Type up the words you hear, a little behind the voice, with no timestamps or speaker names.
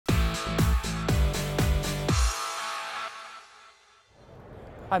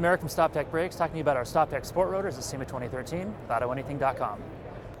Hi, I'm Eric from StopTech Brakes, talking to you about our StopTech Sport Rotors at SEMA 2013 with AutoAnything.com.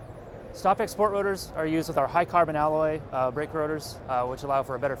 StopTech Sport Rotors are used with our high carbon alloy brake rotors, which allow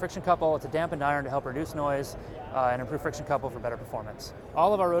for a better friction couple. It's a dampened iron to help reduce noise and improve friction couple for better performance.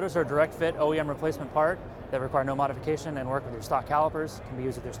 All of our rotors are a direct fit OEM replacement part that require no modification and work with your stock calipers, can be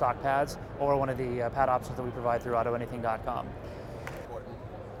used with your stock pads, or one of the pad options that we provide through AutoAnything.com.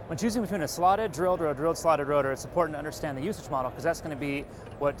 When choosing between a slotted, drilled, or a drilled slotted rotor, it's important to understand the usage model because that's going to be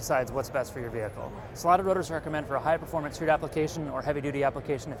what decides what's best for your vehicle. Slotted rotors are recommended for a high-performance street application or heavy-duty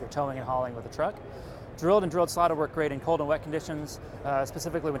application if you're towing and hauling with a truck. Drilled and drilled slotted work great in cold and wet conditions,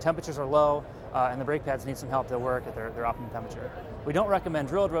 specifically when temperatures are low and the brake pads need some help to work at their optimum temperature. We don't recommend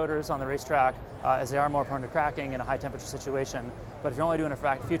drilled rotors on the racetrack as they are more prone to cracking in a high-temperature situation, but if you're only doing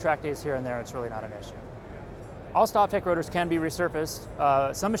a few track days here and there, it's really not an issue. All StopTech rotors can be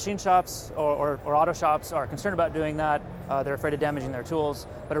resurfaced. Some machine shops or auto shops are concerned about doing that. They're afraid of damaging their tools,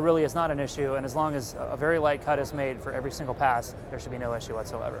 but it really is not an issue, and as long as a very light cut is made for every single pass, there should be no issue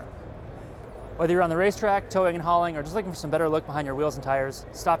whatsoever. Whether you're on the racetrack, towing and hauling, or just looking for some better look behind your wheels and tires,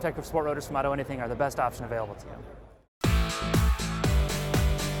 StopTech Sport Rotors from AutoAnything are the best option available to you.